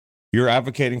you're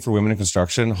advocating for women in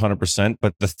construction 100%,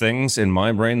 but the things in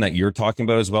my brain that you're talking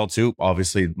about as well too,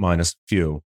 obviously minus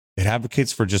few, it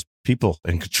advocates for just people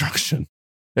in construction.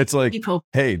 It's like, People.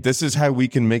 hey, this is how we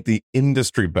can make the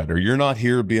industry better. You're not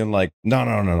here being like, no.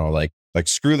 Like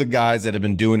screw the guys that have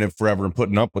been doing it forever and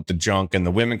putting up with the junk and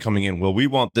the women coming in. Well, we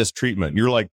want this treatment. You're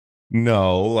like,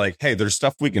 no, like, hey, there's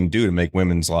stuff we can do to make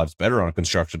women's lives better on a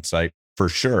construction site for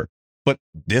sure. But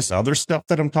this other stuff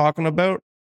that I'm talking about,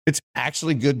 it's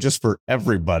actually good just for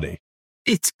everybody.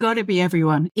 It's got to be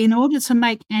everyone. In order to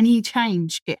make any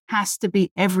change, it has to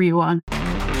be everyone.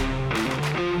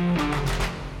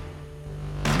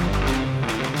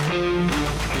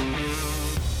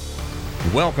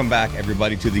 Welcome back,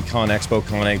 everybody, to the ConExpo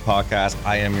Con8 podcast.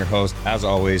 I am your host, as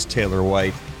always, Taylor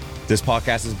White. This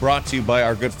podcast is brought to you by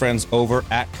our good friends over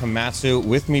at Komatsu.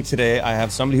 With me today, I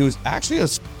have somebody who's actually a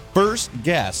first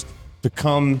guest to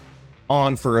come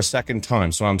on for a second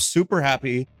time. So I'm super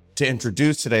happy to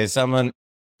introduce today someone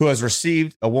who has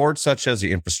received awards such as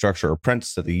the Infrastructure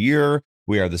Apprentice of the Year,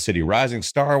 We Are the City Rising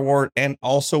Star Award, and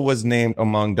also was named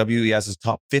among WES's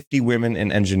top 50 women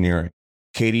in engineering.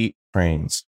 Katie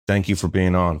Cranes, thank you for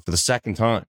being on for the second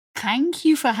time. Thank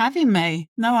you for having me.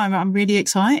 No, I'm really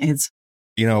excited.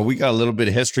 You know, we got a little bit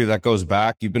of history that goes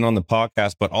back. You've been on the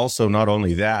podcast, but also not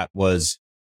only that was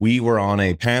we were on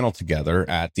a panel together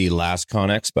at the last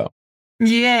ConExpo.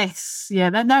 Yes.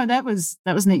 Yeah. That was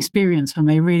an experience for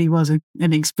me. It really was an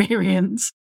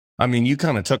experience. I mean, you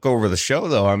kind of took over the show,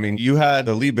 though. I mean, you had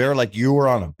a lead bear like you were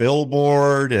on a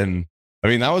billboard. And I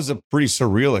mean, that was a pretty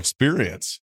surreal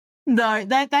experience. No,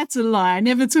 that's a lie. I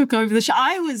never took over the show.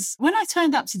 When I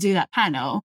turned up to do that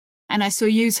panel and I saw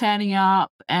you turning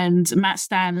up and Matt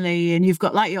Stanley and you've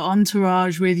got like your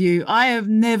entourage with you, I have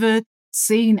never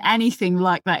seen anything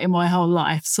like that in my whole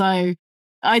life. So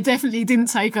I definitely didn't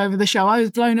take over the show. I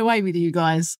was blown away with you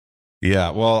guys.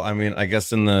 Yeah, well, I mean, I guess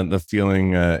then the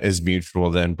feeling is mutual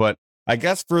then. But I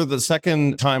guess for the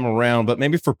second time around, but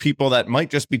maybe for people that might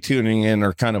just be tuning in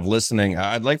or kind of listening,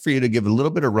 I'd like for you to give a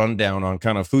little bit of rundown on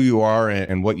kind of who you are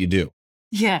and what you do.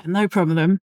 Yeah, no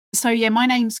problem. So yeah, my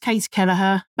name's Katie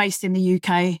Kelleher, based in the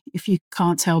UK, if you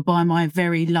can't tell by my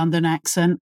very London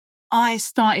accent. I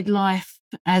started life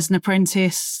as an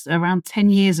apprentice around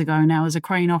 10 years ago now as a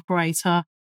crane operator.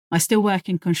 I still work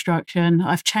in construction.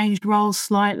 I've changed roles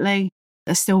slightly.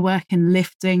 I still work in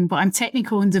lifting, but I'm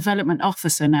technical and development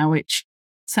officer now, which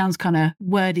sounds kind of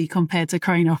wordy compared to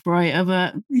crane operator,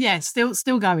 but yeah, still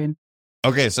going.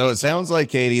 Okay, so it sounds like,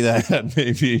 Katie, that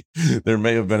maybe there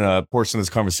may have been a portion of this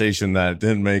conversation that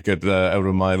didn't make it out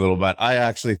of my little bit. I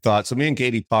actually thought, so me and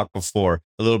Katie talked before,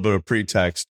 a little bit of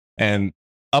pretext, and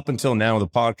up until now in the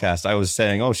podcast, I was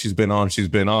saying, oh, she's been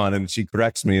on, and she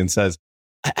corrects me and says,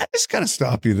 I just got to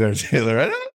stop you there, Taylor. I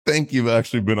don't think you've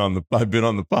actually I've been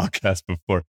on the podcast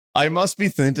before. I must be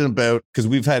thinking about, because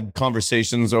we've had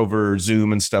conversations over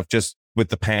Zoom and stuff, just with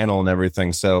the panel and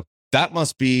everything. So that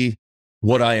must be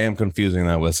what I am confusing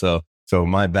that with. So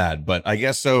my bad. But I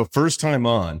guess so. First time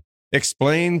on,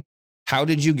 explain, how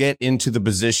did you get into the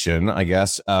position, I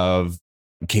guess, of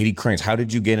Katie Cranes? How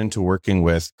did you get into working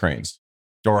with cranes?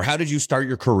 Or how did you start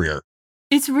your career?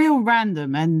 It's real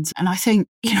random. And I think,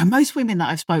 most women that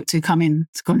I've spoke to come into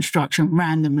construction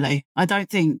randomly. I don't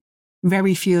think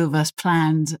very few of us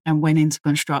planned and went into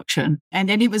construction. And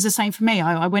then it was the same for me.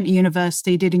 I went to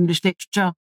university, did English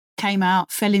literature, came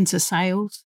out, fell into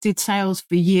sales, did sales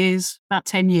for years, about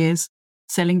 10 years,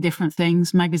 selling different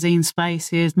things, magazine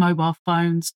spaces, mobile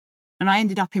phones. And I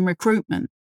ended up in recruitment,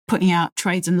 putting out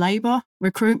trades and labour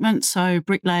recruitment. So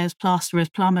bricklayers, plasterers,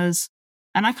 plumbers.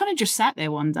 And I kind of just sat there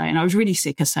one day and I was really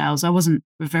sick of sales. I wasn't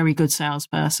a very good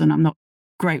salesperson. I'm not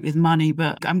great with money,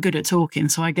 but I'm good at talking.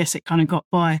 So I guess it kind of got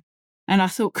by. And I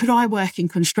thought, could I work in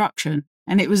construction?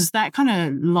 And it was that kind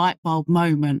of light bulb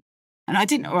moment. And I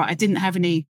didn't have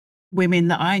any women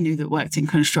that I knew that worked in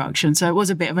construction. So it was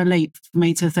a bit of a leap for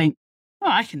me to think,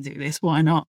 well, I can do this. Why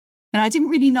not? And I didn't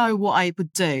really know what I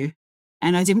would do.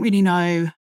 And I didn't really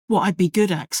know what I'd be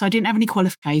good at. So I didn't have any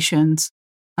qualifications.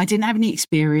 I didn't have any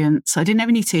experience. I didn't have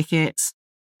any tickets.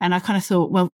 And I kind of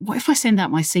thought, well, what if I send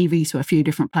out my CV to a few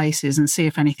different places and see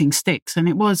if anything sticks? And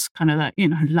it was kind of that,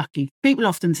 lucky. People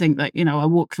often think that, I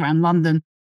walk around London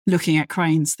looking at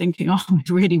cranes thinking, oh, I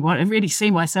really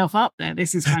see myself up there.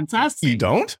 This is fantastic. You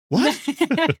don't? What?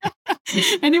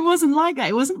 And it wasn't like that.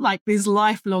 It wasn't like this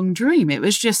lifelong dream. It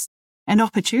was just an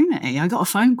opportunity. I got a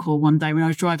phone call one day when I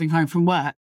was driving home from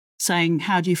work saying,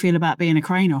 how do you feel about being a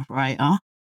crane operator?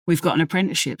 We've got an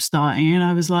apprenticeship starting. And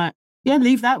I was like, yeah,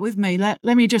 leave that with me. Let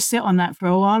me just sit on that for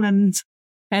a while. And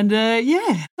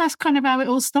yeah, that's kind of how it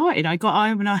all started. I got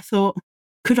home and I thought,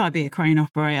 could I be a crane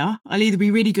operator? I'll either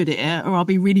be really good at it or I'll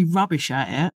be really rubbish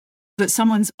at it. But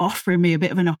someone's offering me a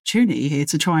bit of an opportunity here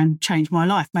to try and change my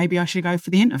life. Maybe I should go for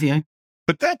the interview.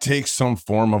 But that takes some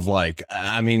form of like,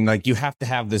 I mean, like you have to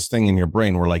have this thing in your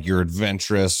brain where like you're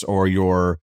adventurous or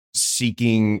you're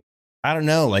seeking, I don't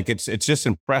know, like it's just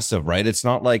impressive, right? It's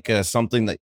not like something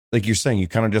that, like you're saying, you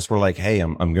kind of just were like, hey,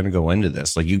 I'm going to go into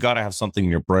this. Like you got to have something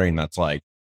in your brain that's like,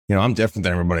 I'm different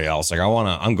than everybody else. Like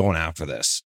I'm going after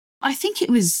this. I think it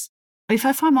was,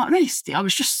 if I'm honest, I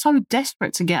was just so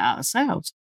desperate to get out of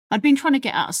sales. I'd been trying to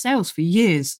get out of sales for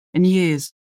years and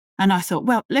years. And I thought,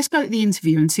 well, let's go to the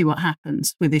interview and see what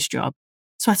happens with this job.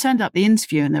 So I turned up the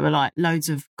interview and there were like loads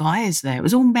of guys there. It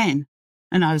was all men.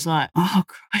 And I was like, oh,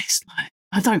 Christ, like,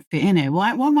 I don't fit in here.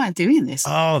 Why am I doing this?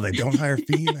 Oh, they don't hire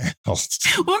females.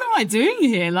 What am I doing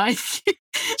here? Like,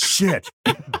 shit.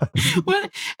 Well,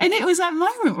 and it was that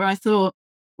moment where I thought,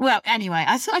 well, anyway,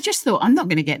 I just thought, I'm not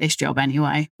going to get this job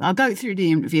anyway. I'll go through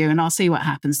the interview and I'll see what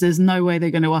happens. There's no way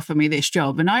they're going to offer me this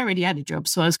job. And I already had a job.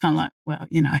 So I was kind of like, well,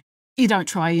 you don't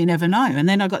try, you never know. And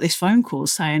then I got this phone call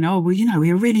saying, oh, well,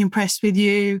 we were really impressed with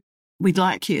you. We'd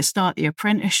like you to start the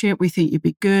apprenticeship. We think you'd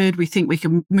be good. We think we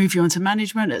can move you on to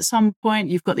management at some point.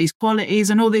 You've got these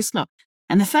qualities and all this stuff.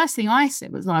 And the first thing I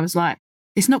said was, I was like,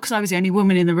 it's not because I was the only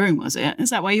woman in the room, was it? Is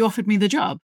that why you offered me the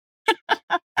job?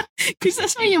 Because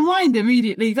that's where your mind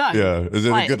immediately goes. Yeah. Is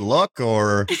it like, a good look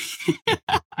or?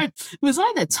 Was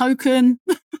I the token?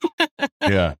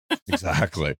 Yeah,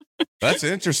 exactly. That's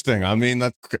interesting. I mean,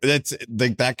 that's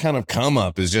like that kind of come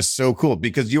up is just so cool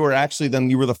because you were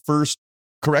the first,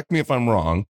 correct me if I'm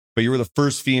wrong, but you were the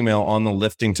first female on the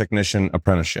lifting technician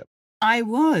apprenticeship. I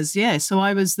was, yeah. So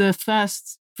I was the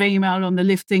first female on the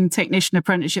lifting technician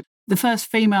apprenticeship, the first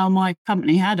female my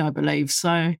company had, I believe.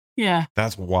 So, yeah.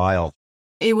 That's wild.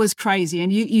 It was crazy.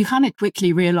 And you kind of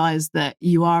quickly realize that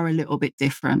you are a little bit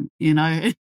different, You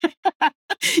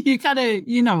kind of,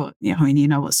 you know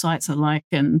what sites are like.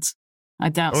 And I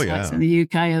doubt sites in the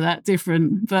UK are that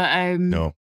different. But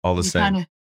no, all the same.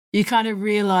 You kind of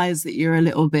realize that you're a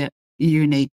little bit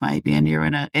unique, maybe, and you're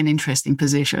in an interesting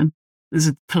position. There's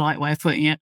a polite way of putting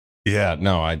it. Yeah,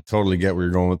 no, I totally get where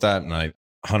you're going with that. And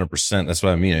 100%, that's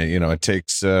what I mean.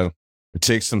 It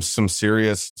takes some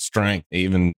serious strength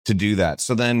even to do that.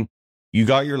 So then you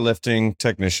got your lifting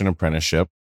technician apprenticeship.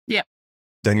 Yep.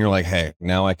 Then you're like, hey,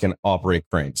 now I can operate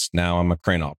cranes. Now I'm a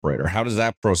crane operator. How does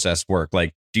that process work?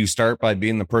 Like, do you start by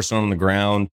being the person on the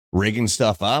ground, rigging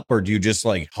stuff up, or do you just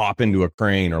like hop into a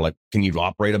crane, or like, can you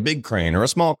operate a big crane or a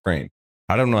small crane?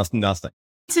 I don't know. Nothing.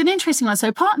 It's an interesting one.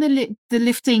 So part of the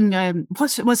lifting,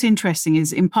 what's interesting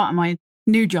is in part of my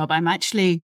new job, I'm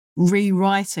actually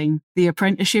rewriting the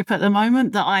apprenticeship at the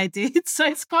moment that I did. So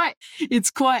it's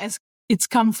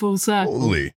come full circle.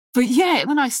 Holy. But yeah,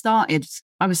 when I started,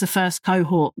 I was the first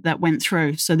cohort that went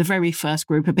through. So the very first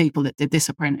group of people that did this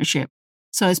apprenticeship.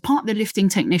 So as part of the lifting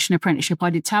technician apprenticeship, I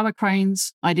did tower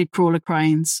cranes, I did crawler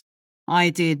cranes, I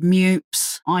did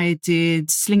mupes, I did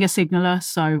slinger signaller,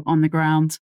 so on the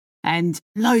ground, and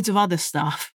loads of other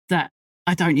stuff that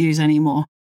I don't use anymore.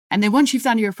 And then once you've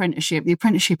done your apprenticeship, the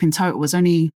apprenticeship in total was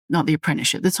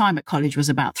the time at college was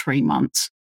about 3 months.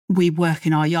 We work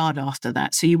in our yard after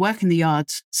that. So you work in the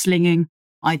yard slinging.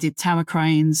 I did tower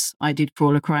cranes, I did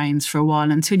crawler cranes for a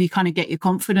while until you kind of get your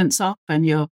confidence up and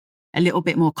you're a little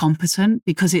bit more competent,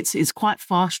 because it's quite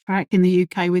fast track in the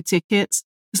UK with tickets.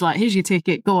 It's like, here's your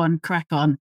ticket, go on, crack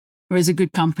on. Whereas a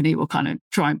good company will kind of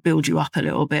try and build you up a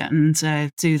little bit and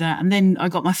do that. And then I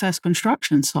got my first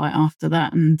construction site after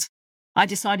that. And I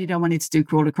decided I wanted to do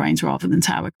crawler cranes rather than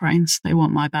tower cranes. They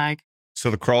want my bag.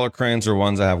 So the crawler cranes are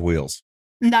ones that have wheels?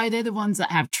 No, they're the ones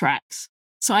that have tracks.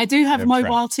 So I do have a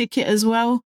mobile ticket as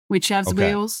well, which has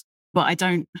wheels, but I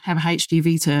don't have a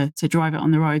HGV to drive it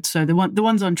on the road. So the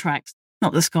ones on tracks,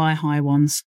 not the sky high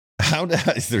ones.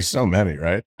 There's so many,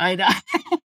 right? I know.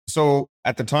 So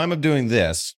at the time of doing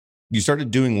this, you started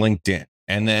doing LinkedIn,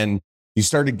 and then you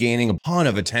started gaining a ton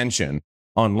of attention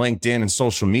on LinkedIn and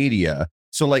social media.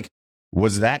 So like,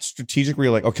 was that strategic where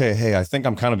you're like, okay, hey, I think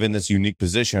I'm kind of in this unique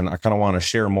position. I kind of want to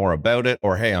share more about it.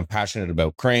 Or, hey, I'm passionate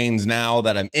about cranes now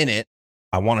that I'm in it.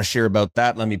 I want to share about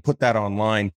that. Let me put that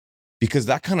online, because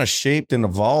that kind of shaped and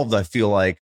evolved, I feel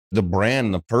like, the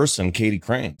brand, the person, Katie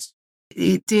Cranes.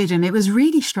 It did. And it was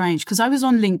really strange because I was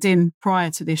on LinkedIn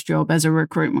prior to this job as a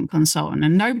recruitment consultant,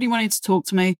 and nobody wanted to talk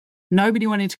to me. Nobody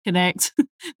wanted to connect.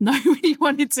 Nobody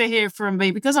wanted to hear from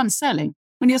me because I'm selling.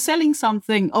 When you're selling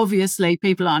something, obviously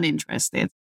people aren't interested.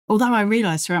 Although I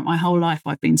realized throughout my whole life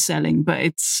I've been selling, but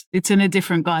it's in a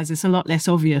different guise. It's a lot less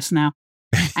obvious now.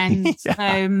 And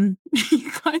kind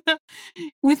of,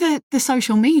 with the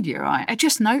social media, right, I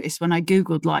just noticed when I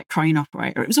Googled like crane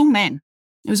operator, it was all men.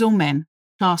 It was all men,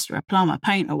 plasterer, plumber,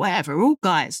 painter, whatever, all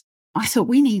guys. I thought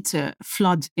we need to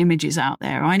flood images out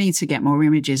there. I need to get more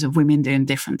images of women doing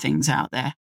different things out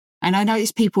there. And I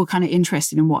noticed people were kind of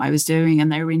interested in what I was doing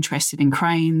and they were interested in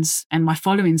cranes, and my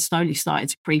following slowly started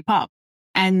to creep up.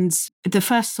 And the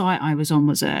first site I was on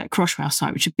was a Crossrail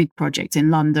site, which is a big project in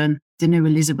London, the new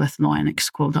Elizabeth line, it's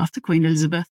called after Queen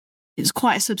Elizabeth. It's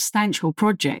quite a substantial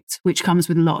project, which comes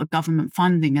with a lot of government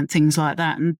funding and things like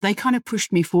that. And they kind of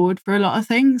pushed me forward for a lot of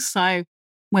things. So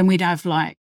when we'd have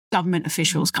like government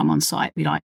officials come on site, be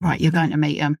like, right, you're going to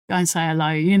meet them, go and say hello,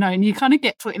 and you kind of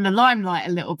get put in the limelight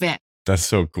a little bit. That's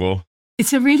so cool.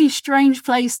 It's a really strange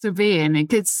place to be in.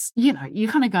 It's, you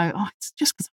kind of go, oh, it's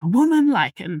just because I'm a woman.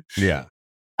 And yeah.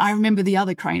 I remember the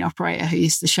other crane operator who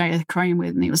used to share the crane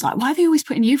with, and he was like, why are they always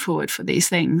putting you forward for these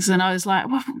things? And I was like,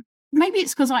 well, maybe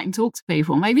it's because I can talk to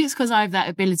people. Maybe it's because I have that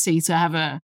ability to have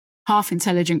a half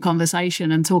intelligent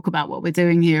conversation and talk about what we're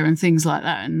doing here and things like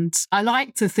that. And I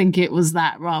like to think it was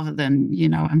that rather than,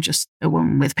 I'm just a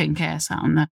woman with pink hair sat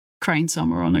on the crane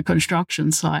somewhere on a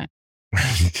construction site.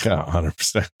 Yeah,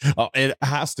 100%. Oh, it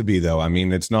has to be, though. I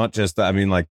mean, it's not just that. I mean,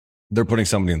 like, they're putting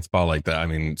somebody in the spot like that. I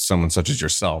mean, someone such as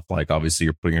yourself, like, obviously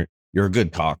you're a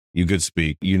good talk, you good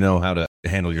speak, you know how to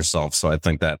handle yourself. So I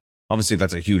think that obviously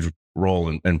that's a huge role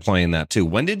in playing that too.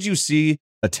 When did you see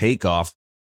a takeoff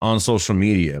on social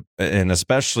media? And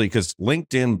especially because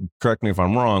LinkedIn, correct me if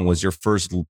I'm wrong, was your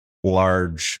first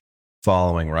large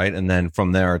following, right? And then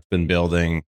from there, it's been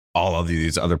building all of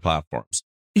these other platforms.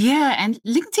 Yeah. And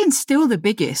LinkedIn's still the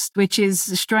biggest, which is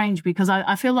strange because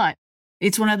I feel like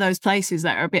it's one of those places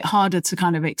that are a bit harder to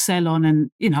kind of excel on.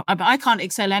 And, I can't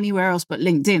excel anywhere else but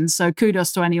LinkedIn. So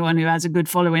kudos to anyone who has a good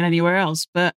following anywhere else.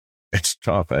 But it's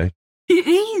tough, eh?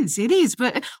 It is.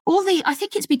 But I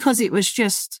think it's because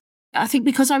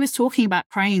because I was talking about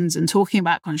cranes and talking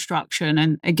about construction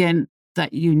and again,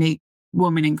 that unique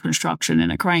woman in construction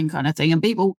in a crane kind of thing. And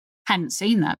people hadn't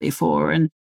seen that before. And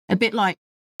a bit like,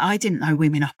 I didn't know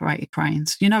women operated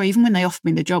cranes. Even when they offered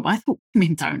me the job, I thought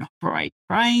women don't operate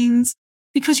cranes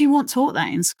because you weren't taught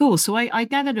that in school. So I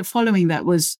gathered a following that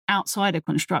was outside of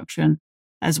construction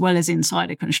as well as inside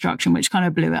of construction, which kind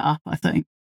of blew it up, I think.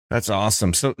 That's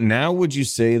awesome. So now would you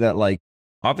say that, like,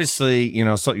 obviously,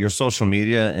 so your social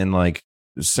media and like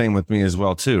same with me as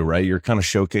well too, right? You're kind of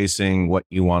showcasing what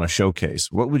you want to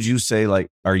showcase. What would you say, like,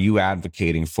 are you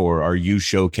advocating for? Are you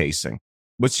showcasing?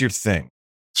 What's your thing?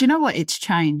 Do you know what? It's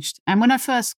changed. And when I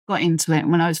first got into it,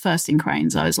 when I was first in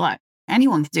cranes, I was like,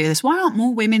 anyone can do this. Why aren't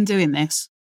more women doing this?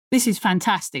 This is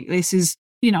fantastic. This is,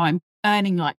 I'm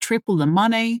earning like triple the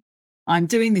money. I'm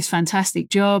doing this fantastic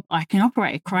job. I can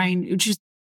operate a crane, which is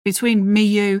between me,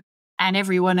 you, and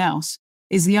everyone else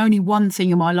is the only one thing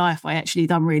in my life I actually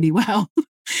done really well.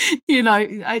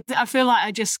 I feel like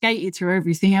I just skated through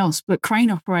everything else, but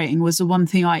crane operating was the one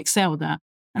thing I excelled at.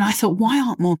 And I thought, why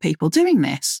aren't more people doing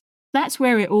this? That's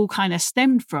where it all kind of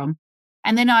stemmed from.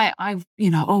 And then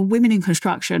women in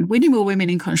construction, we need more women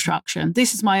in construction.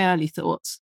 This is my early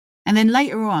thoughts. And then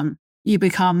later on, you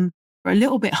become a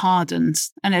little bit hardened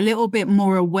and a little bit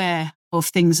more aware of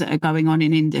things that are going on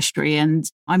in industry. And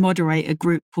I moderate a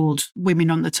group called Women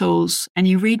on the Tools, and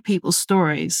you read people's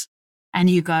stories and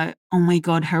you go, oh my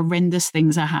God, horrendous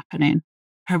things are happening.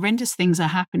 Horrendous things are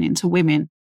happening to women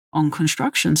on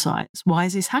construction sites. Why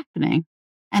is this happening?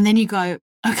 And then you go,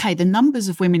 okay, the numbers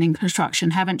of women in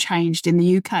construction haven't changed in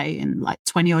the UK in like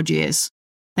 20 odd years.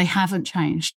 They haven't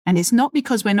changed. And it's not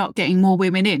because we're not getting more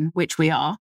women in, which we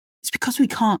are. It's because we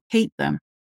can't keep them.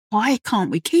 Why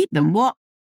can't we keep them? What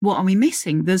are we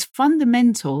missing? There's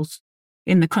fundamentals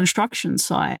in the construction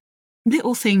site,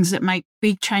 little things that make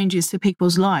big changes to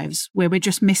people's lives where we're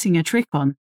just missing a trick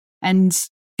on. And,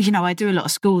 I do a lot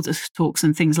of school talks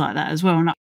and things like that as well.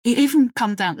 And it even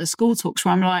come down to school talks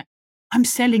where I'm like, I'm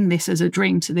selling this as a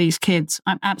dream to these kids.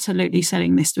 I'm absolutely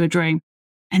selling this to a dream.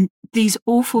 And these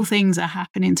awful things are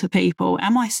happening to people.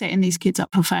 Am I setting these kids up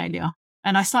for failure?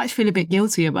 And I started to feel a bit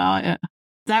guilty about it.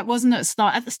 That wasn't at the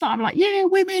start. At the start, I'm like, yeah,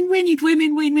 women, we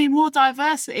need more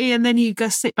diversity. And then you go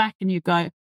sit back and you go,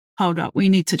 hold up, we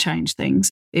need to change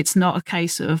things. It's not a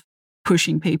case of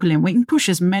pushing people in. We can push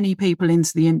as many people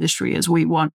into the industry as we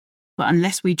want. But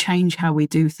unless we change how we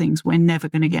do things, we're never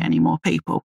going to get any more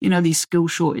people. These skill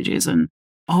shortages and,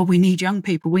 we need young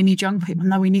people.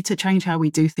 No, we need to change how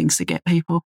we do things to get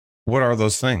people. What are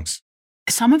those things?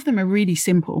 Some of them are really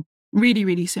simple, really,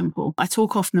 really simple. I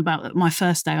talk often about my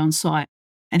first day on site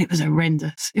and it was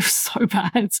horrendous. It was so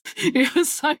bad. It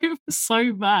was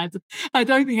so bad. I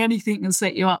don't think anything can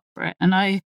set you up for it.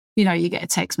 And you get a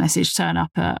text message, turn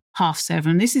up at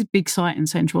 7:30. This is big site in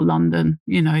central London,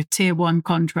 tier 1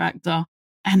 contractor.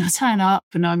 And I turn up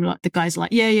and I'm like, the guy's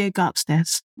like, yeah, go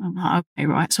upstairs. I'm like, okay,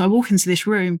 right. So I walk into this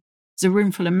room. There's a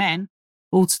room full of men.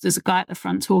 There's a guy at the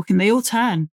front talking. They all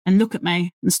turn and look at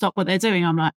me and stop what they're doing.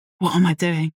 I'm like, what am I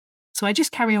doing? So I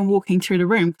just carry on walking through the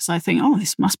room because I think, oh,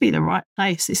 this must be the right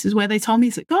place. This is where they told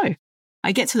me to go.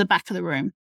 I get to the back of the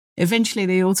room. Eventually,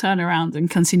 they all turn around and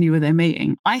continue with their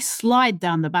meeting. I slide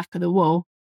down the back of the wall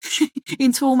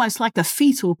into almost like a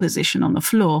fetal position on the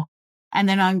floor. And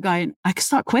then I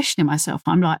start questioning myself.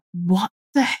 I'm like, what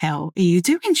the hell are you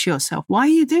doing to yourself? Why are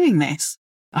you doing this?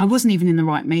 I wasn't even in the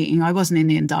right meeting. I wasn't in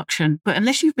the induction. But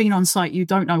unless you've been on site, you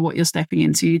don't know what you're stepping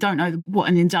into. You don't know what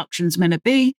an induction's meant to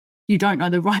be. You don't know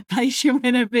the right place you're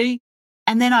meant to be.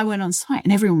 And then I went on site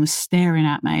and everyone was staring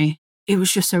at me. It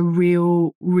was just a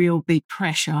real big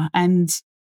pressure. And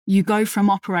you go from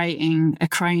operating a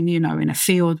crane, in a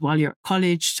field while you're at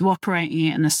college to operating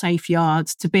it in a safe yard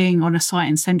to being on a site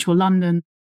in central London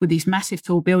with these massive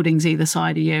tall buildings either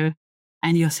side of you.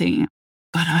 And you're thinking,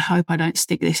 God, I hope I don't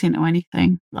stick this into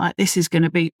anything. Like, this is going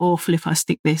to be awful if I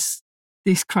stick this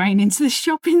crane into the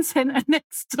shopping centre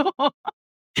next door.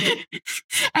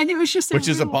 And it was just which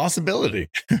is a possibility.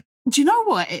 Do you know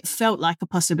what? It felt like a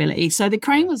possibility. So the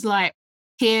crane was like,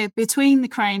 here between the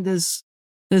crane, there's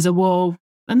a wall,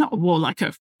 and not a wall, like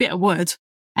a bit of wood.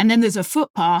 And then there's a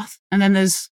footpath, and then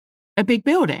there's a big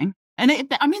building. And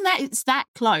it's that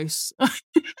close.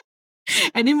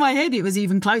 And in my head, it was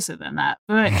even closer than that.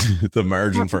 But the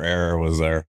margin for error was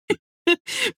there.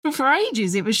 But for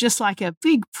ages, it was just like a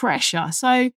big pressure.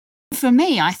 So for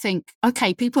me, I think,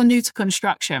 okay, people new to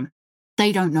construction,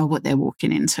 they don't know what they're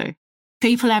walking into.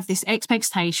 People have this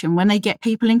expectation when they get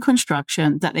people in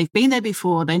construction that they've been there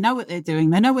before, they know what they're doing,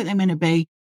 they know what they're meant to be,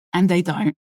 and they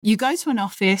don't. You go to an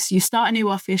office, you start a new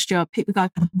office job, people go,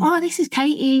 oh, this is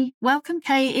Katie. Welcome,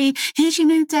 Katie. Here's your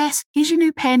new desk. Here's your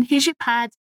new pen. Here's your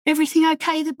pad. Everything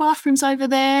okay? The bathroom's over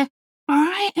there. All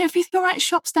right. Everything all right?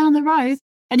 Shop's down the road.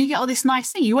 And you get all this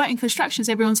nice thing. You work in constructions.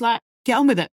 Everyone's like, get on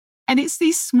with it. And it's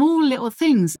these small little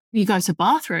things. You go to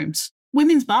bathrooms,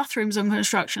 women's bathrooms on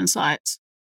construction sites.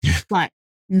 Like,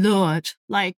 Lord,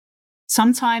 like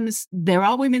sometimes there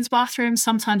are women's bathrooms.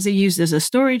 Sometimes they're used as a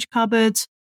storage cupboard.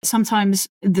 Sometimes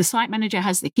the site manager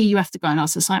has the key. You have to go and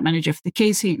ask the site manager for the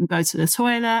key so you can go to the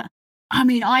toilet. I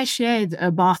mean, I shared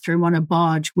a bathroom on a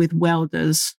barge with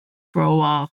welders for a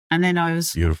while. And then I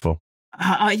was... Beautiful.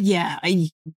 Yeah.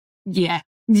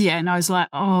 And I was like,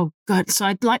 oh, God. So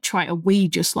I'd like try to wee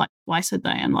just like twice a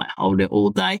day and like hold it all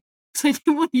day. So I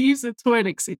didn't want to use the toilet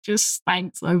because it just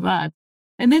stank so bad.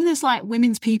 And then there's like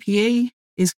women's PPE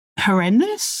is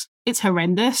horrendous. It's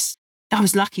horrendous. I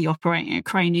was lucky operating a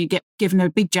crane. You get given a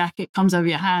big jacket, comes over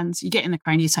your hands. You get in the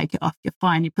crane, you take it off, you're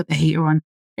fine. You put the heater on.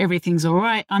 Everything's all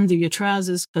right. Undo your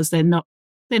trousers because they're not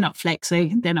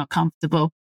flexy. They're not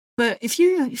comfortable. But if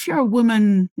you're a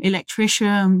woman,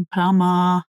 electrician,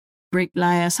 plumber,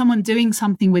 bricklayer, someone doing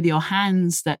something with your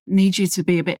hands that needs you to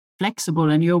be a bit flexible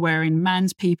and you're wearing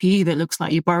man's PPE that looks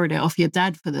like you borrowed it off your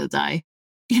dad for the day,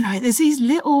 there's these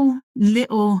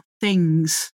little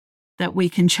things that we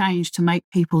can change to make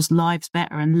people's lives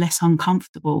better and less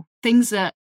uncomfortable. Things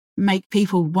that make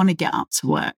people want to get up to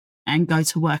work and go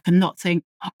to work and not think,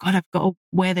 oh God, I've got to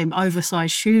wear them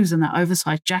oversized shoes and that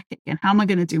oversized jacket again. How am I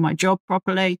going to do my job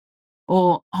properly?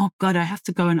 Or, oh God, I have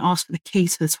to go and ask for the key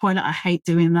to the toilet. I hate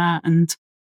doing that. And,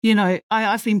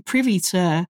 I've been privy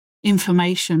to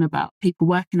information about people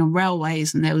working on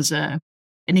railways, and there was an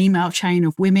email chain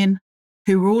of women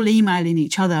who were all emailing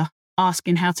each other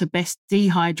asking how to best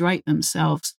dehydrate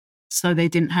themselves so they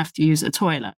didn't have to use a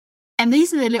toilet. And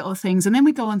these are the little things. And then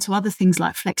we go on to other things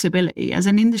like flexibility. As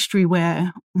an industry,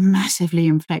 we're massively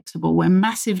inflexible. We're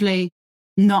massively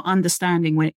not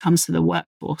understanding when it comes to the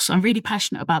workforce. I'm really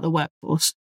passionate about the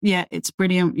workforce. Yeah, it's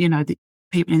brilliant. The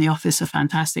people in the office are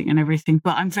fantastic and everything.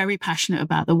 But I'm very passionate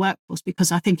about the workforce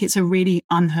because I think it's a really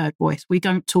unheard voice. We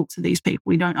don't talk to these people.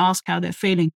 We don't ask how they're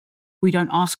feeling. We don't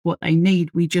ask what they need.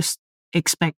 We just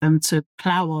expect them to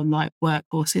plow on like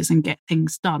workhorses and get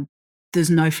things done. There's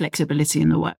no flexibility in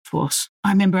the workforce.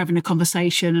 I remember having a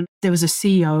conversation and there was a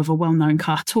CEO of a well-known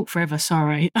car. Talk forever,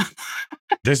 sorry.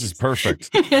 This is perfect.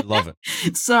 I love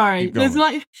it. Sorry. There's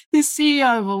like this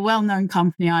CEO of a well-known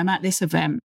company. I'm at this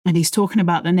event and he's talking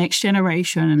about the next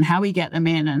generation and how we get them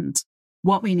in and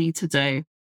what we need to do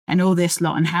and all this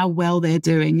lot and how well they're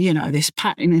doing, this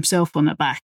patting himself on the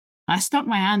back. I stuck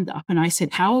my hand up and I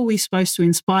said, how are we supposed to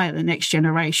inspire the next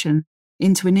generation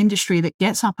into an industry that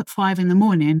gets up at 5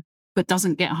 a.m, but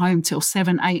doesn't get home till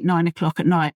 7, 8, 9 o'clock at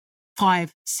night,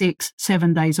 5, 6,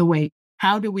 7 days a week?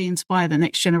 How do we inspire the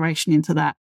next generation into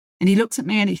that? And he looked at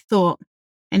me and he thought,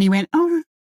 and he went, oh,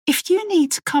 if you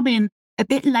need to come in a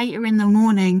bit later in the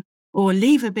morning or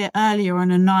leave a bit earlier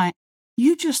on a night.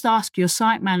 You just ask your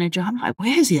site manager, I'm like,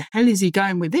 where's the hell is he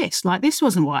going with this? Like, this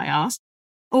wasn't what I asked.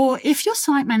 Or if your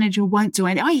site manager won't do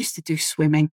anything, I used to do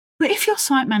swimming, but if your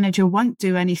site manager won't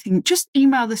do anything, just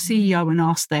email the CEO and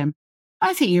ask them.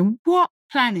 I think, what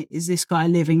planet is this guy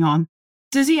living on?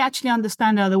 Does he actually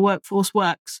understand how the workforce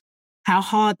works? How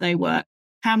hard they work?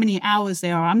 How many hours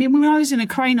there are? I mean, when I was in a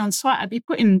crane on site, I'd be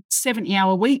putting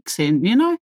 70-hour weeks in,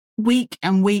 week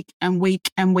and week and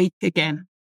week and week again.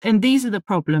 And these are the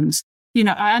problems.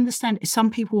 I understand some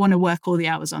people want to work all the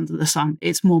hours under the sun.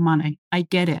 It's more money. I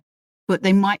get it. But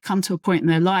they might come to a point in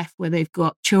their life where they've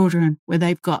got children, where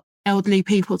they've got elderly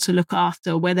people to look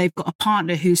after, where they've got a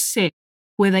partner who's sick,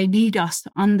 where they need us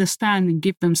to understand and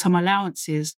give them some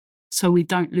allowances so we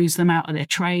don't lose them out of their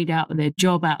trade, out of their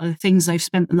job, out of the things they've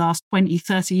spent the last 20,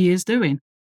 30 years doing.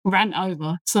 Rant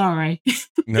over. Sorry.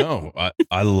 No,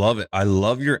 I love it. I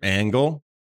love your angle.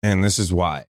 And this is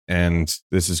why. And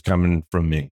this is coming from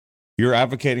me. You're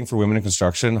advocating for women in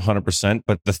construction 100%.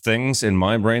 But the things in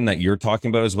my brain that you're talking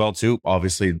about as well, too,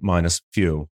 obviously minus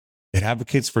few, it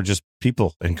advocates for just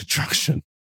people in construction.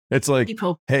 It's like,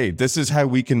 people. Hey, this is how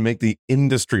we can make the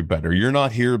industry better. You're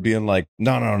not here being like,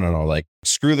 no. Like,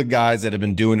 screw the guys that have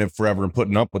been doing it forever and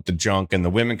putting up with the junk and the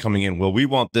women coming in. Well, we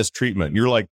want this treatment. You're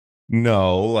like,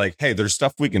 no, like, hey, there's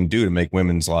stuff we can do to make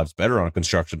women's lives better on a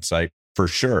construction site for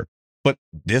sure. But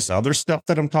this other stuff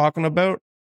that I'm talking about,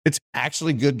 it's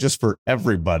actually good just for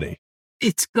everybody.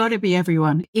 It's got to be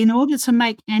everyone. In order to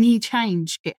make any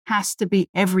change, it has to be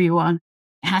everyone.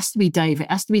 It has to be Dave.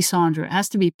 It has to be Sandra. It has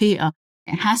to be Peter.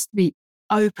 It has to be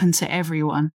open to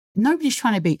everyone. Nobody's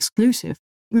trying to be exclusive.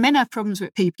 Men have problems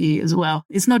with PPE as well.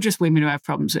 It's not just women who have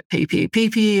problems with PPE.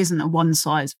 PPE isn't a one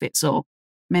size fits all.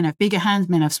 Men have bigger hands,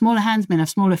 men have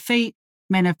smaller feet,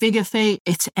 men have bigger feet.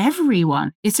 It's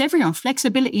everyone. It's everyone.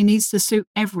 Flexibility needs to suit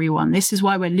everyone. This is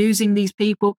why we're losing these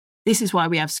people. This is why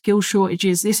we have skill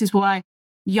shortages. This is why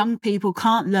young people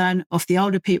can't learn off the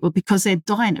older people because they're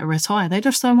dying to retire. They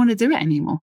just don't want to do it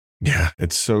anymore. Yeah,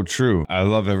 it's so true. I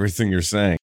love everything you're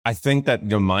saying. I think that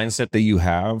the mindset that you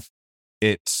have,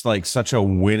 it's like such a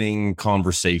winning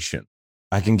conversation.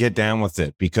 I can get down with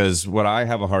it because what I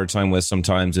have a hard time with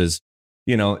sometimes is,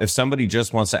 if somebody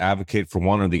just wants to advocate for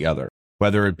one or the other,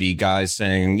 whether it be guys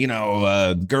saying,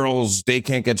 girls, they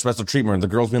can't get special treatment, or the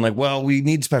girls being like, well, we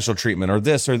need special treatment or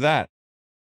this or that.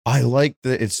 I like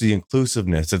that it's the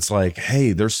inclusiveness. It's like,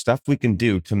 hey, there's stuff we can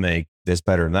do to make this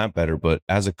better and that better. But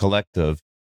as a collective,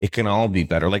 it can all be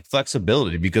better, like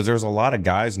flexibility, because there's a lot of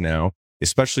guys now,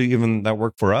 especially even that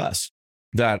work for us,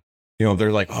 that,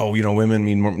 they're like, oh, women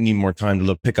need more time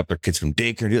to pick up their kids from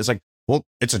daycare. It's like, well,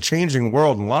 it's a changing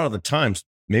world. And a lot of the times,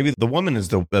 maybe the woman is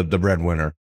the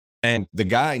breadwinner and the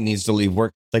guy needs to leave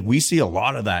work. Like, we see a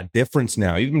lot of that difference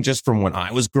now, even just from when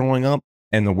I was growing up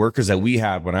and the workers that we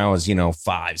had when I was,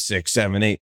 5, 6, 7,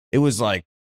 8, it was like,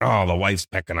 oh, the wife's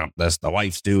picking up this, the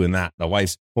wife's doing that, well,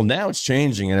 now it's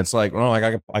changing. And it's like, oh, I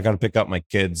got to pick up my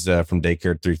kids from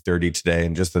daycare at 3:30 today.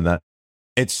 And just in that,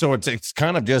 it's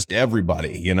kind of just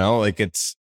everybody, like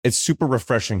it's super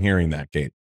refreshing hearing that,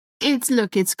 Kate.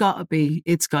 It's got to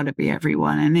be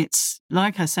everyone. And it's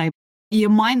like I say, your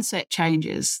mindset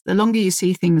changes. The longer you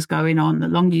see things going on, the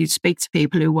longer you speak to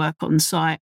people who work on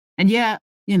site. And yeah,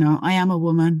 I am a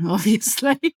woman,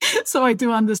 obviously. So I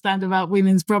do understand about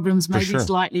women's problems, maybe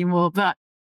slightly more. But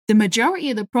the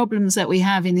majority of the problems that we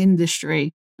have in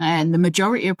industry and the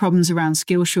majority of problems around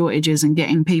skill shortages and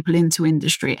getting people into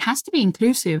industry, it has to be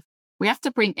inclusive. We have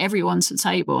to bring everyone to the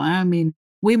table. I mean,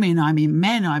 women, I mean,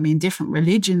 men, I mean, different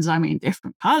religions, I mean,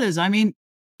 different colors. I mean,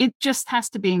 it just has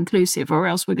to be inclusive or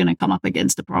else we're going to come up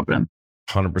against a problem.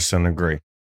 100% agree.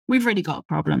 We've already got a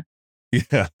problem.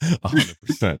 Yeah,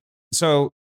 100%.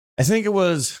 So I think it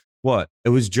was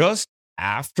just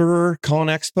after Con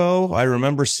Expo. I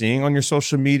remember seeing on your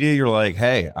social media, you're like,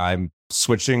 hey, I'm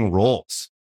switching roles,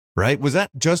 right? Was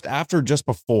that just after or just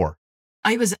before?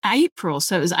 It was April.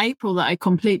 So it was April that I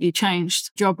completely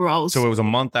changed job roles. So it was a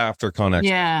month after Con Expo.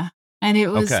 Yeah. And it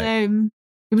was,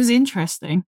 it was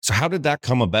interesting. So how did that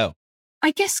come about?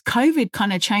 I guess COVID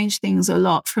kind of changed things a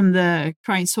lot from the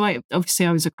crane. So obviously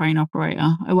I was a crane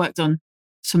operator. I worked on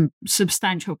some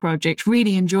substantial projects,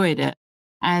 really enjoyed it.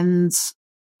 And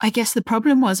I guess the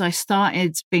problem was I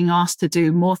started being asked to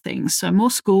do more things. So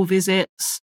more school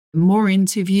visits, more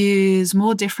interviews,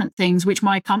 more different things, which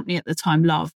my company at the time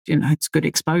loved. It's good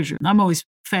exposure. I'm always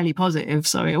fairly positive,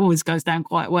 so it always goes down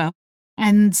quite well.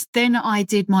 And then I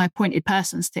did my appointed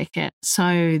person's ticket.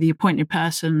 So the appointed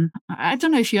person, I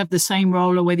don't know if you have the same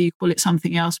role or whether you call it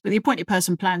something else, but the appointed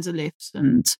person plans the lifts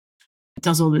and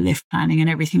does all the lift planning and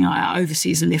everything like that,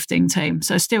 oversees the lifting team.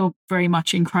 So still very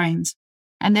much in cranes.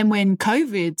 And then when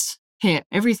COVID hit,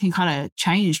 everything kind of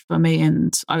changed for me,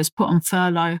 and I was put on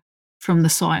furlough from the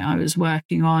site I was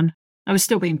working on. I was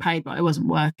still being paid, but I wasn't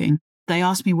working. They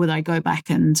asked me would I go back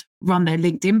and run their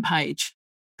LinkedIn page,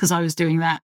 because I was doing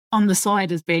that on the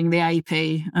side as being the AP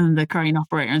and the crane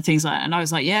operator and things like that. And I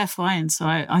was like, yeah, fine. So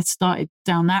I started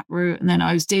down that route, and then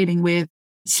I was dealing with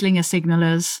slinger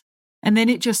signalers. And then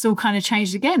it just all kind of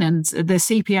changed again. And the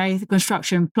CPA, the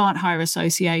Construction Plant Hire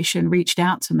Association, reached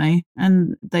out to me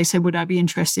and they said, would I be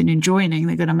interested in joining?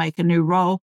 They're going to make a new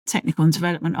role, technical and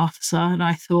development officer. And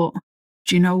I thought,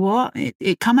 do you know what?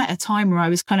 It come at a time where I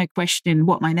was kind of questioning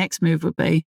what my next move would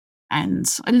be. And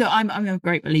look, I'm a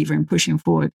great believer in pushing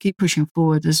forward, keep pushing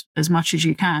forward as much as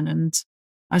you can. And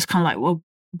I was kind of like, well,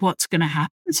 what's going to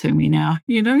happen to me now?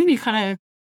 You know, and you kind of,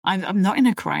 I'm not in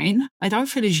a crane. I don't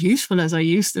feel as useful as I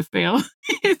used to feel.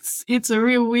 It's a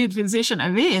real weird position to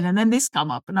be in. And then this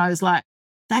come up and I was like,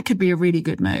 that could be a really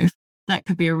good move. That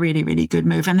could be a really, really good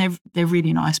move. And they're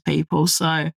really nice people. So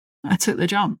I took the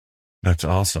jump. That's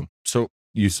awesome. So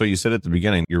you said at the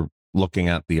beginning, you're looking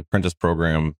at the apprentice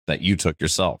program that you took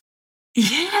yourself.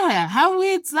 Yeah. How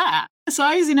weird's that? So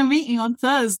I was in a meeting on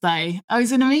Thursday.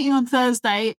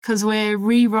 Because we're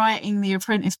rewriting the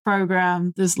apprentice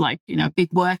program. There's a big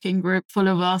working group full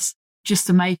of us just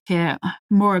to make it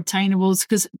more obtainable.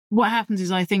 Because what happens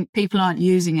is I think people aren't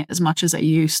using it as much as they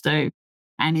used to.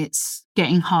 And it's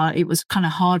getting hard. It was kind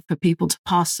of hard for people to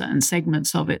pass certain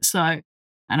segments of it. So,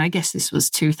 and I guess this was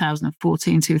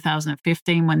 2014,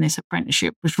 2015 when this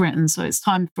apprenticeship was written. So it's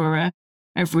time for a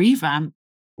revamp.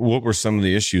 What were some of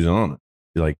the issues on it?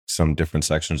 Like some different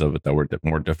sections of it that were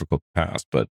more difficult to pass,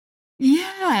 but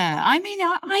yeah, I mean,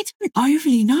 I don't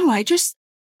overly know.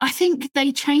 I think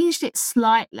they changed it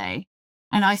slightly,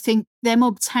 and I think them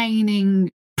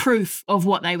obtaining proof of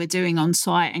what they were doing on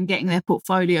site and getting their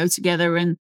portfolio together,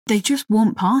 and they just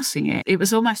weren't passing it. It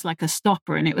was almost like a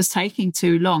stopper, and it was taking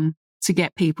too long to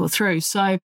get people through.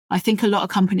 So I think a lot of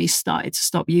companies started to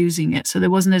stop using it. So there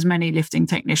wasn't as many lifting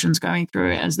technicians going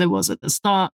through it as there was at the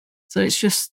start. So it's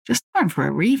just time for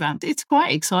a revamp. It's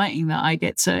quite exciting that I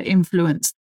get to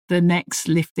influence the next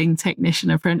lifting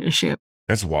technician apprenticeship.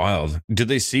 That's wild. Did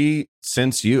they see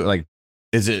since you,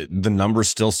 is it the number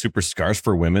still super scarce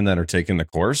for women that are taking the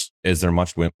course? Is there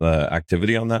much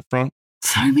activity on that front?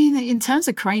 So, I mean, in terms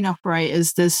of crane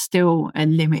operators, there's still a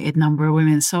limited number of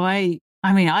women. So I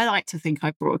like to think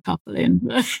I brought a couple in.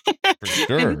 For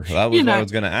sure. That was what I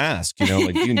was going to ask.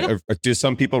 Do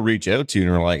some people reach out to you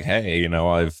and are like, hey,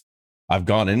 I've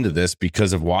gone into this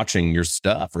because of watching your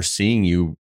stuff or seeing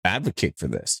you advocate for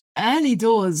this? Early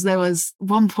doors, there was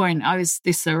one point, this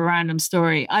is a random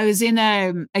story. I was in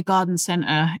a garden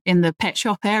centre in the pet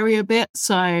shop area bit.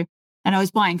 So, and I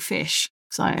was buying fish.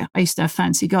 So I used to have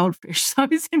fancy goldfish. So I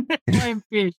was in there buying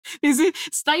fish.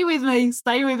 Stay with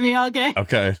me, I'll get.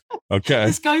 Okay.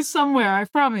 This goes somewhere, I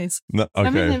promise. No, okay.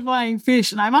 I'm in there buying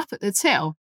fish and I'm up at the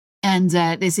till. And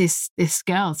there's this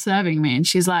girl serving me and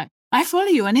she's like, I follow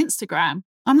you on Instagram.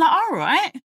 I'm like, all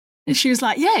right. And she was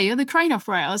like, yeah, you're the crane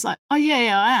operator. I was like, oh,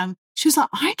 yeah, I am. She was like,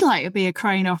 I'd like to be a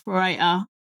crane operator.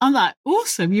 I'm like,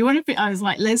 awesome. You want to be? I was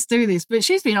like, let's do this. But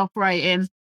she's been operating,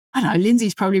 I don't know,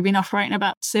 Lindsay's probably been operating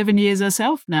about 7 years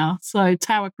herself now. So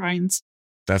tower cranes.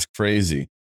 That's crazy.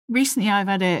 Recently, I've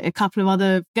had a couple of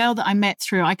other girl that I met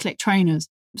through, I collect trainers.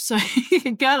 So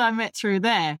a girl I met through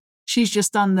there, she's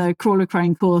just done the crawler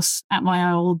crane course at my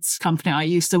old company I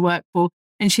used to work for.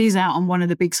 And she's out on one of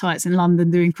the big sites in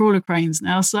London doing crawler cranes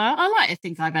now. So I like to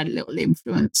think I've had a little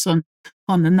influence on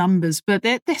the numbers, but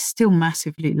they're still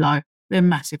massively low. They're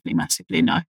massively, massively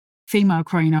low. Female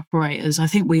crane operators, I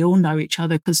think we all know each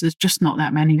other because there's just not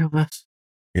that many of us.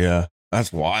 Yeah,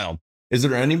 that's wild. Is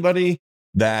there anybody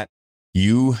that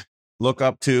you look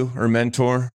up to or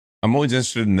mentor? I'm always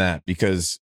interested in that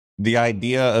because the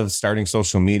idea of starting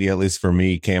social media, at least for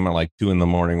me, came at like 2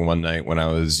 a.m. one night when I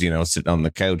was, sitting on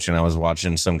the couch and I was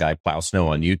watching some guy plow snow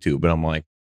on YouTube. And I'm like,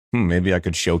 maybe I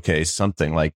could showcase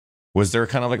something. Like, was there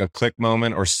kind of like a click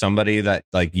moment or somebody that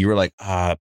like you were like,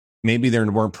 maybe they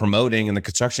weren't promoting in the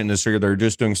construction industry or they're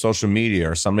just doing social media,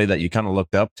 or somebody that you kind of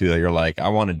looked up to that you're like, I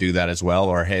want to do that as well.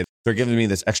 Or, hey, they're giving me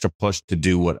this extra push to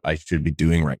do what I should be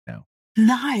doing right now.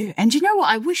 No. And you know what?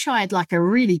 I wish I had like a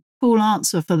really cool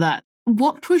answer for that.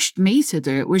 What pushed me to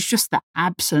do it was just the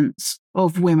absence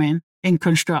of women in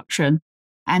construction.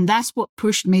 And that's what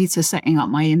pushed me to setting up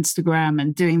my Instagram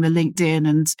and doing the LinkedIn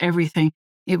and everything.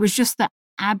 It was just the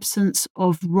absence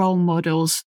of role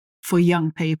models for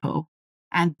young people.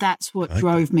 And that's what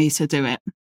drove me to do it.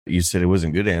 You said it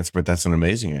wasn't a good answer, but that's an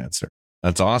amazing answer.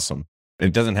 That's awesome.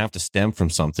 It doesn't have to stem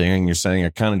from something. And you're saying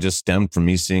it kind of just stemmed from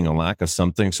me seeing a lack of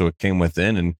something. So it came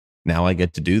within and now I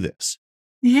get to do this.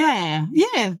 Yeah,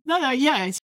 yeah, no,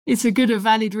 yeah. It's a good, a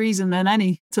valid reason than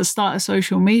any to start a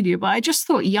social media. But I just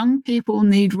thought young people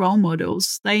need role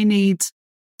models. They need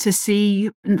to see.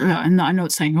 And I'm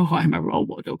not saying, oh, I'm a role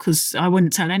model, because I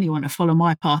wouldn't tell anyone to follow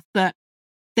my path. But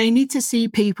they need to see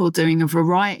people doing a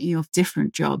variety of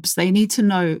different jobs. They need to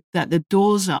know that the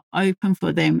doors are open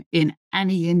for them in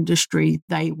any industry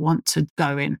they want to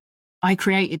go in. I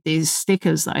created these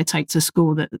stickers that I take to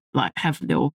school that like have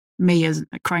little me as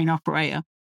a crane operator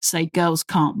say girls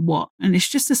can't what. And it's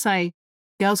just to say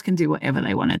girls can do whatever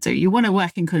they want to do. You want to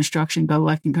work in construction, go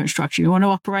work in construction. You want to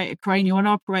operate a crane, you want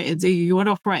to operate a digger, you want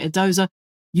to operate a dozer,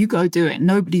 you go do it.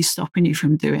 Nobody's stopping you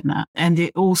from doing that. And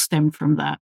it all stemmed from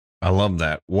that. I love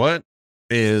that. What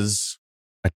is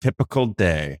a typical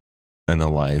day in the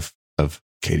life of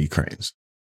Katie Cranes?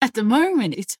 At the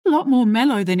moment, it's a lot more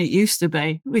mellow than it used to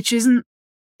be, which isn't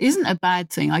a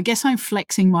bad thing. I guess I'm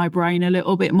flexing my brain a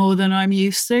little bit more than I'm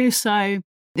used to. So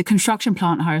the Construction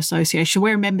Plant Hire Association,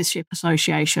 we're a membership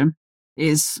association,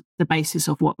 is the basis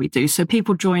of what we do. So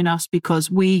people join us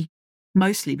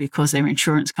mostly because their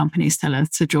insurance companies tell us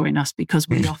to join us, because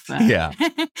we offer, yeah,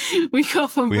 we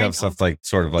have stuff like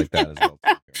sort of like that as well.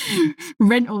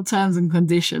 Rental terms and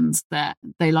conditions that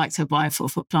they like to buy for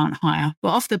plant hire. But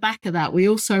off the back of that, we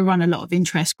also run a lot of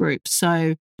interest groups.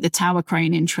 So the Tower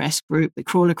Crane Interest Group, the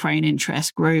Crawler Crane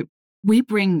Interest Group, we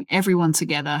bring everyone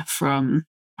together from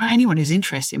anyone who's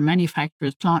interested in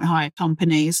manufacturers, plant hire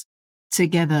companies,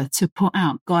 together to put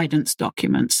out guidance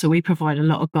documents. So we provide a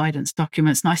lot of guidance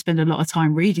documents, and I spend a lot of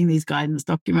time reading these guidance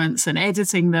documents and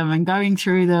editing them and going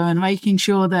through them and making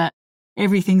sure that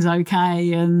everything's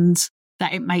okay and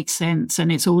that it makes sense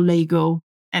and it's all legal.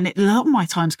 And a lot of my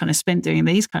time's kind of spent doing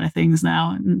these kind of things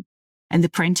now, and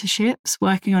apprenticeships,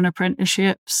 working on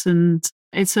apprenticeships. And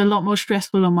it's a lot more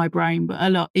stressful on my brain, but a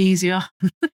lot easier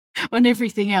on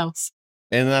everything else.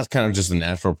 And that's kind of just a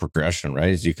natural progression, right?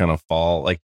 As you kind of fall,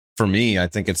 like for me, I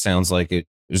think it sounds like it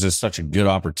is just such a good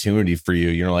opportunity for you.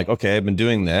 You're like, okay, I've been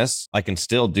doing this. I can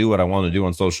still do what I want to do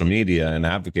on social media and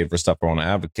advocate for stuff I want to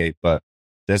advocate, but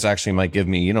this actually might give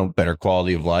me, better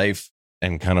quality of life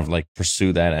and kind of like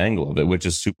pursue that angle of it, which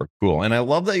is super cool. And I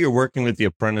love that you're working with the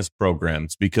apprentice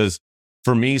programs, because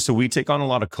for me, so we take on a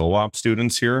lot of co-op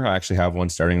students here. I actually have one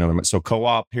starting. So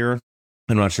co-op here,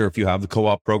 I'm not sure if you have the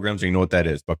co-op programs or you know what that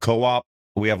is, but co-op,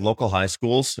 we have local high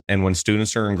schools. And when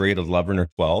students are in grade 11 or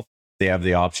 12, they have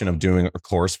the option of doing a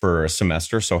course for a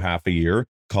semester, so half a year,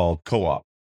 called co-op.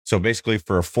 So basically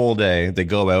for a full day, they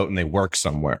go out and they work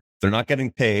somewhere. They're not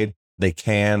getting paid. They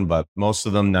can, but most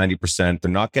of them, 90%, they're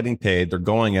not getting paid. They're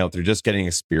going out. They're just getting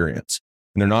experience.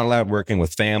 And they're not allowed working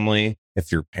with family.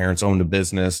 If your parents owned a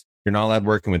business, you're not allowed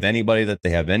working with anybody that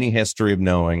they have any history of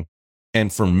knowing.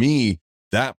 And for me,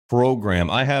 that program,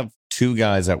 I have 2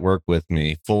 guys that work with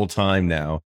me full time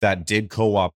now that did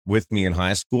co-op with me in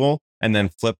high school and then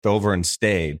flipped over and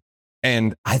stayed.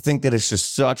 And I think that it's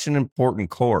just such an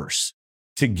important course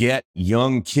to get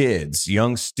young kids,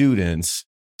 young students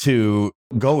to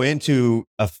go into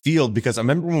a field. Because I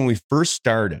remember when we first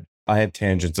started, I have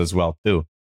tangents as well too.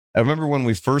 I remember when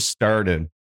we first started,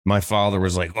 my father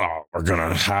was like, "Oh, we're going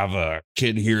to have a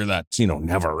kid here that's,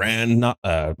 never ran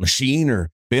a machine or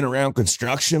been around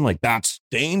construction. Like, that's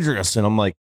dangerous." And I'm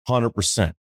like,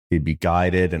 100%. He'd be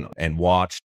guided and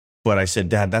watched. But I said,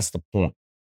 "Dad, that's the point."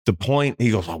 The point,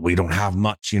 he goes, "Oh, we don't have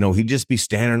much." He'd just be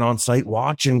standing on site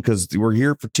watching because we're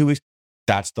here for 2 weeks.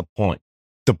 That's the point.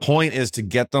 The point is to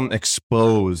get them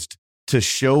exposed, to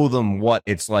show them what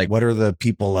it's like. What are the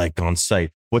people like on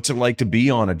site? What's it like to be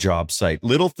on a job site?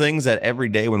 Little things that every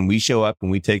day when we show up and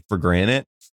we take for granted,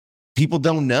 people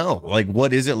don't know. Like,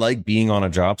 what is it like being on a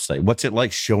job site? What's it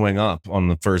like showing up on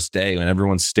the first day when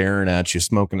everyone's staring at you,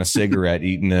 smoking a cigarette,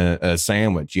 eating a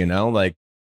sandwich, Like,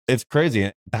 it's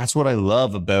crazy. That's what I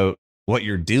love about what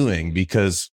you're doing,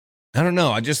 because I don't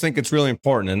know. I just think it's really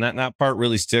important. And that part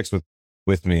really sticks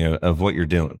with me of what you're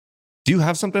doing. Do you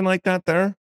have something like that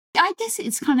there? I guess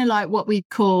it's kind of like what we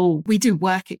do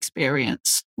work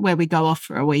experience, where we go off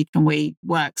for a week and we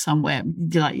work somewhere,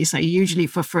 like you say, usually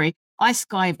for free. I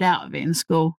skived out of it in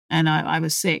school and I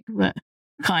was sick, but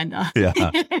kind of. Yeah.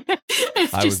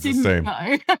 I was the same.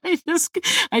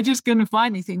 I just couldn't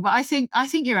find anything. But I think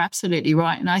you're absolutely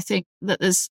right. And I think that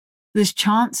there's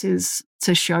chances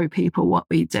to show people what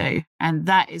we do. And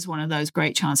that is one of those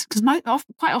great chances, because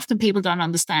quite often people don't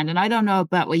understand. And I don't know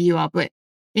about where you are, but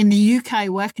in the UK,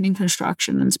 working in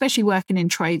construction, and especially working in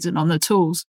trades and on the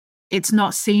tools, it's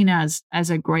not seen as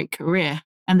a great career.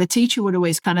 And the teacher would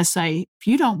always kind of say, if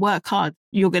you don't work hard,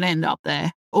 you're going to end up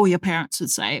there. Or your parents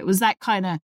would say. It was that kind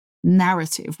of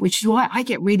narrative, which is why I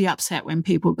get really upset when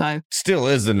people go, Still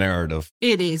is the narrative.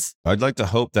 it is. I'd like to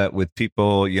hope that with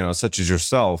people, such as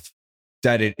yourself,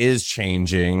 that it is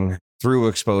changing through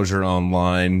exposure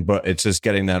online, but it's just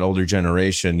getting that older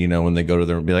generation, when they go to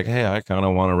them and be like, hey, I kind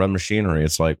of want to run machinery.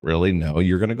 It's like, really? No,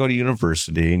 you're going to go to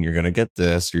university and you're going to get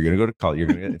this. You're going to go to college.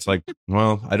 It's like,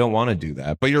 well, I don't want to do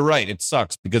that. But you're right. It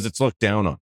sucks because it's looked down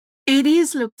on. It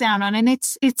is looked down on, and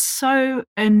it's so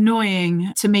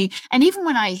annoying to me. And even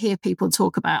when I hear people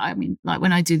talk about, like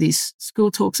when I do these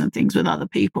school talks and things with other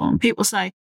people, and people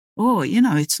say, oh,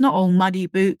 it's not all muddy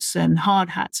boots and hard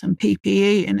hats and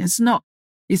PPE, and it's not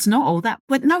all that.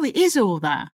 But no, it is all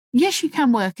that. Yes, you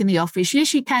can work in the office.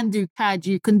 Yes, you can do CAD,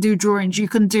 you can do drawings, you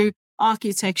can do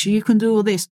architecture, you can do all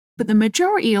this. But the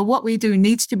majority of what we do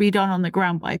needs to be done on the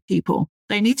ground by people.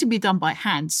 They need to be done by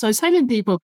hand. So telling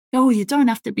people, oh, you don't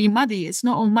have to be muddy. It's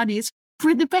not all muddy. It's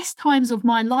for the best times of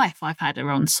my life I've had her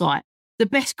on site. The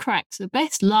best cracks, the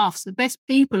best laughs, the best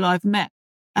people I've met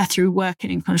are through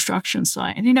working in construction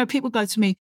site. And, people go to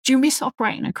me, do you miss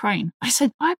operating a crane? I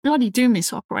said, I bloody do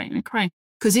miss operating a crane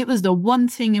because it was the one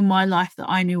thing in my life that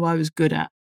I knew I was good at.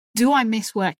 Do I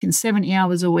miss working 70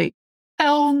 hours a week?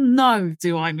 Hell no,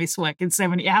 do I miss working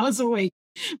 70 hours a week?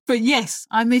 But yes,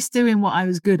 I miss doing what I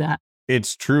was good at.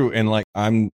 It's true. And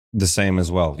I'm the same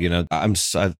as well. I'm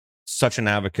such an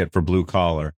advocate for blue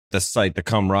collar, the site, the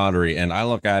camaraderie. And I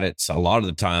look at it a lot of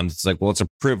the times, it's like, well, it's a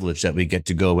privilege that we get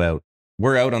to go out.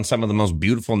 We're out on some of the most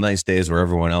beautiful, nice days where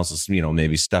everyone else is,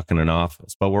 maybe stuck in an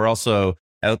office, but we're also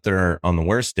out there on the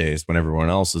worst days when everyone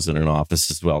else is in an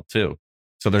office as well, too.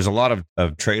 So there's a lot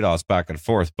of trade-offs back and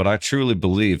forth, but I truly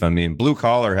believe, blue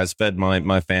collar has fed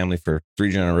my family for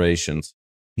 3 generations.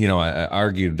 I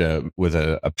argued with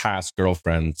a past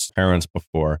girlfriend's parents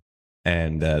before,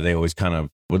 and they always kind of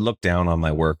would look down on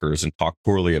my workers and talk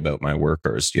poorly about my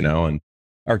workers, and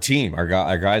our team, our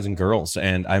guys and girls.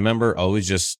 And I remember always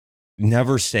just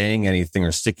never saying anything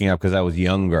or sticking up because I was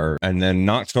younger. And then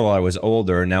not till I was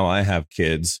older, now I have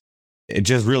kids, it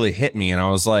just really hit me. And I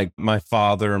was like, my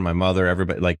father and my mother,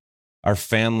 everybody, our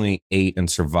family ate and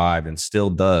survived and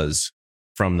still does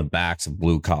from the backs of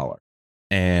blue collar.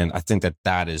 And I think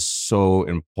that is so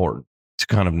important to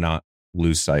kind of not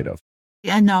lose sight of.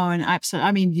 Yeah, no, and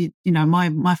absolutely.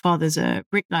 My father's a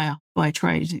bricklayer by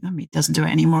trade. He doesn't do it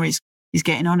anymore. He's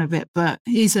getting on a bit, but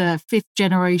he's a 5th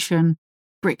generation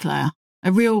bricklayer,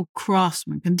 a real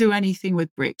craftsman, can do anything with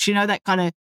bricks. That kind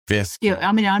of skill.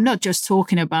 I'm not just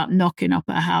talking about knocking up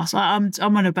a house. I'm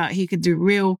on about he could do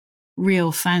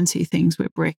real fancy things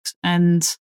with bricks. And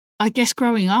I guess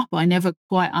growing up, I never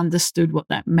quite understood what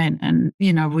that meant. And,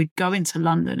 we'd go into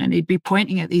London and he'd be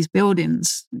pointing at these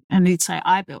buildings and he'd say,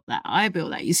 I built that. I built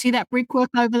that. You see that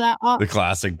brickwork over that arch? The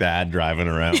classic dad driving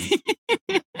around.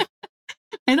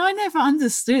 And I never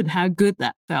understood how good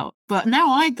that felt. But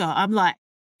now I'm like,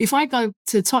 if I go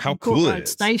to Tottenham Court Road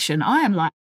Station, I am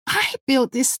like, I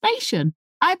built this station.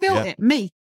 I built it. Me.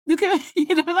 Look at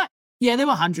yeah, there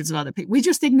were hundreds of other people. We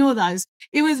just ignore those.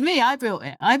 It was me. I built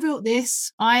it. I built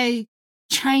this. I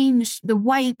changed the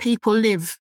way people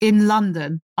live in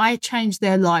London. I changed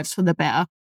their lives for the better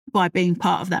by being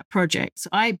part of that project.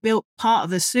 I built part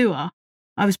of a sewer.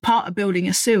 I was part of building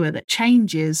a sewer that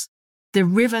changes the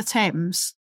River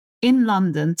Thames in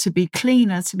London to be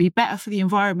cleaner, to be better for the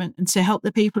environment and to help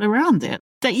the people around it.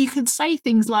 That you can say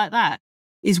things like that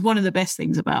is one of the best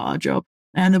things about our job.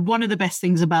 And one of the best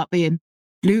things about being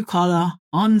blue collar,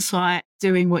 on site,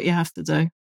 doing what you have to do.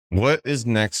 What is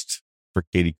next for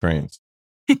Katie Cranes?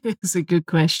 It's a good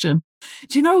question.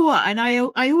 Do you know what? And I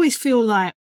always feel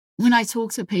like when I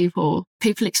talk to people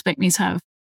expect me to have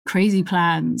crazy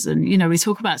plans. And, we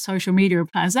talk about social media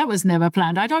plans. That was never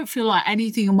planned. I don't feel like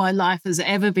anything in my life has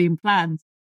ever been planned.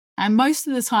 And most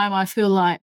of the time I feel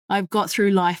like I've got through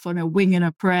life on a wing and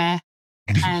a prayer.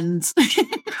 And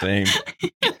Same.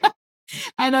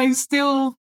 And I'm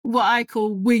still what I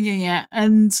call winging it.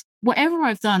 And whatever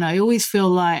I've done, I always feel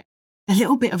like a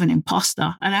little bit of an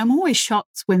imposter. And I'm always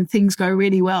shocked when things go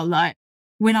really well. Like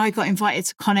when I got invited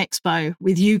to ConExpo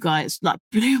with you guys,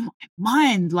 blew my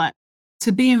mind.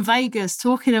 To be in Vegas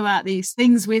talking about these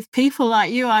things with people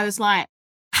like you, I was like,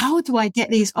 how do I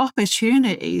get these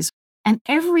opportunities? And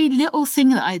every little thing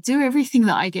that I do, everything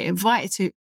that I get invited to,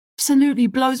 absolutely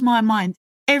blows my mind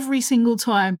every single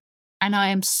time. And I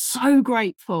am so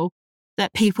grateful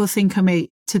that people think of me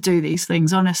to do these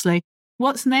things, honestly.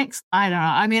 What's next? I don't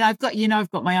know.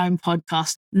 I've got my own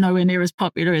podcast, nowhere near as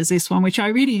popular as this one, which I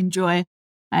really enjoy.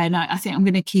 And I think I'm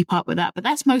going to keep up with that. But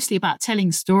that's mostly about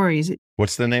telling stories.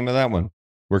 What's the name of that one?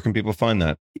 Where can people find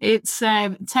that? It's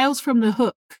Tales from the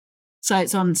Hook. So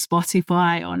it's on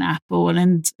Spotify, on Apple,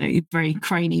 and a very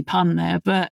craney pun there.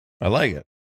 But I like it.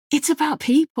 It's about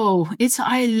people.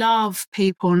 I love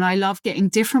people, and I love getting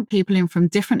different people in from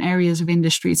different areas of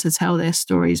industry to tell their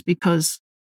stories, because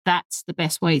that's the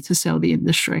best way to sell the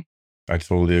industry. I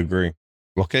totally agree.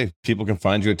 Okay, people can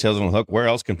find you at Tails on the Hook. Where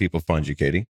else can people find you,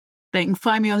 Katie? They can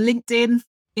find me on LinkedIn,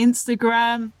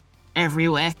 Instagram,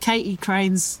 everywhere. Katie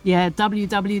Cranes. Yeah,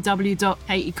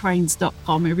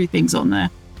 www.katiecranes.com. Everything's on there.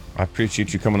 I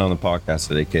appreciate you coming on the podcast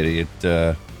today, Katie.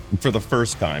 For the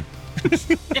first time.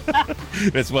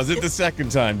 This wasn't the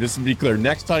second time, just to be clear.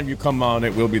 Next time you come on,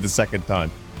 it will be the second time.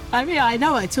 I mean, I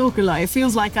know I talk a lot. It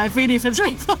feels like I've been here for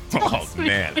 3 months. Oh,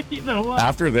 man.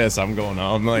 After this, I'm going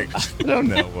on. I'm like, I don't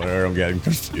know where I'm getting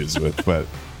confused with. But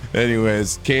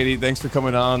anyways, Katie, thanks for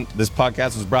coming on. This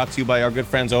podcast was brought to you by our good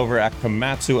friends over at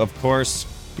Komatsu, of course.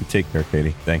 You take care,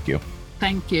 Katie. Thank you.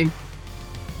 Thank you.